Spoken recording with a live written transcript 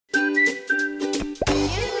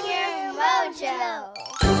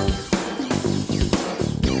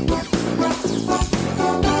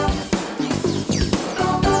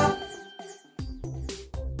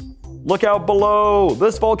Look out below!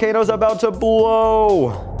 This volcano's about to blow!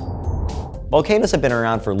 Volcanoes have been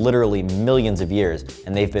around for literally millions of years,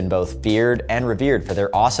 and they've been both feared and revered for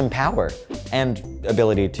their awesome power and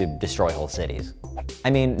ability to destroy whole cities. I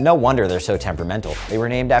mean, no wonder they're so temperamental. They were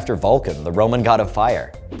named after Vulcan, the Roman god of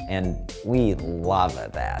fire. And we love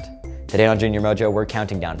that. Today on JrMojo, we're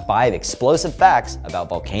counting down 5 explosive facts about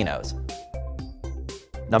volcanoes.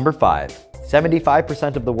 Number 5.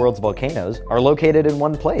 75% of the world's volcanoes are located in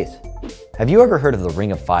one place. Have you ever heard of the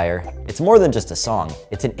Ring of Fire? It's more than just a song.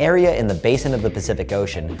 It's an area in the basin of the Pacific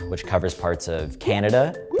Ocean, which covers parts of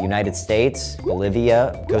Canada, the United States,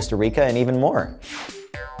 Bolivia, Costa Rica, and even more.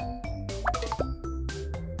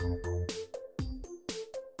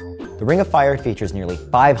 The Ring of Fire features nearly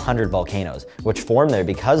 500 volcanoes, which form there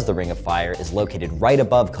because the Ring of Fire is located right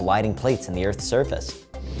above colliding plates in the Earth's surface.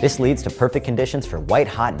 This leads to perfect conditions for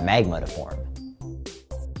white-hot magma to form.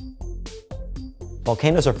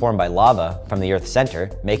 Volcanoes are formed by lava from the Earth's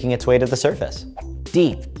center, making its way to the surface.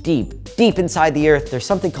 Deep, deep, deep inside the Earth, there's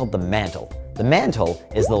something called the mantle. The mantle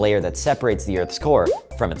is the layer that separates the Earth's core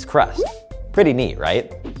from its crust. Pretty neat,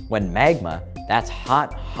 right? When magma, that's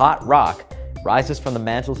hot, hot rock, rises from the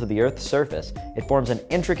mantle to the Earth's surface, it forms an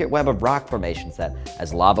intricate web of rock formations that,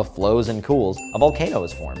 as lava flows and cools, a volcano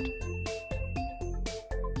is formed.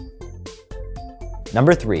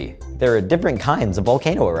 Number 3. There are different kinds of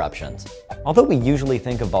volcano eruptions. Although we usually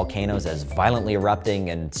think of volcanoes as violently erupting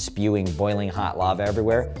and spewing boiling hot lava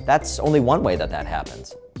everywhere, that's only one way that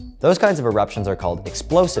happens. Those kinds of eruptions are called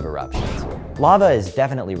explosive eruptions. Lava is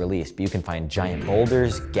definitely released, but you can find giant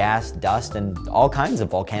boulders, gas, dust, and all kinds of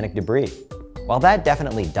volcanic debris. While that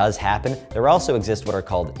definitely does happen, there also exist what are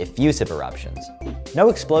called effusive eruptions. No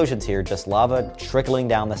explosions here, just lava trickling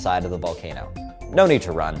down the side of the volcano. No need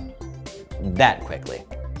to run that quickly.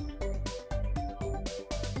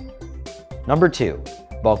 Number 2.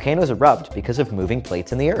 Volcanoes erupt because of moving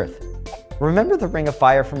plates in the Earth. Remember the Ring of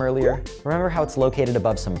Fire from earlier? Remember how it's located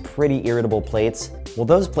above some pretty irritable plates? Well,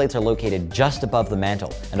 those plates are located just above the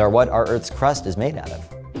mantle and are what our Earth's crust is made out of.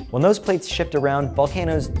 When those plates shift around,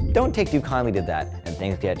 volcanoes don't take too kindly to that, and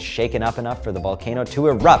things get shaken up enough for the volcano to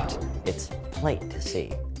erupt. It's plain to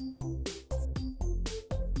see.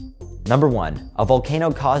 Number 1. A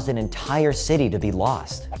volcano caused an entire city to be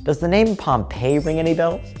lost. Does the name Pompeii ring any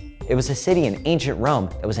bells? It was a city in ancient Rome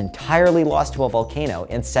that was entirely lost to a volcano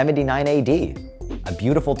in 79 AD. A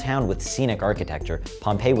beautiful town with scenic architecture,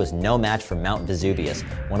 Pompeii was no match for Mount Vesuvius,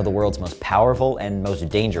 one of the world's most powerful and most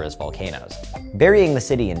dangerous volcanoes. Burying the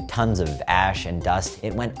city in tons of ash and dust,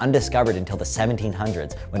 it went undiscovered until the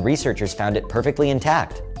 1700s, when researchers found it perfectly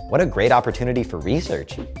intact. What a great opportunity for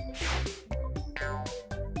research.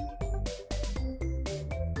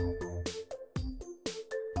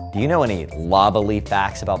 Do you know any lava leaf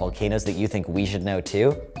facts about volcanoes that you think we should know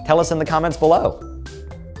too? Tell us in the comments below.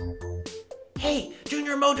 Hey,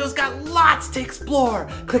 JrMojo's got lots to explore.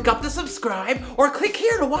 Click up to subscribe or click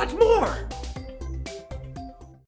here to watch more.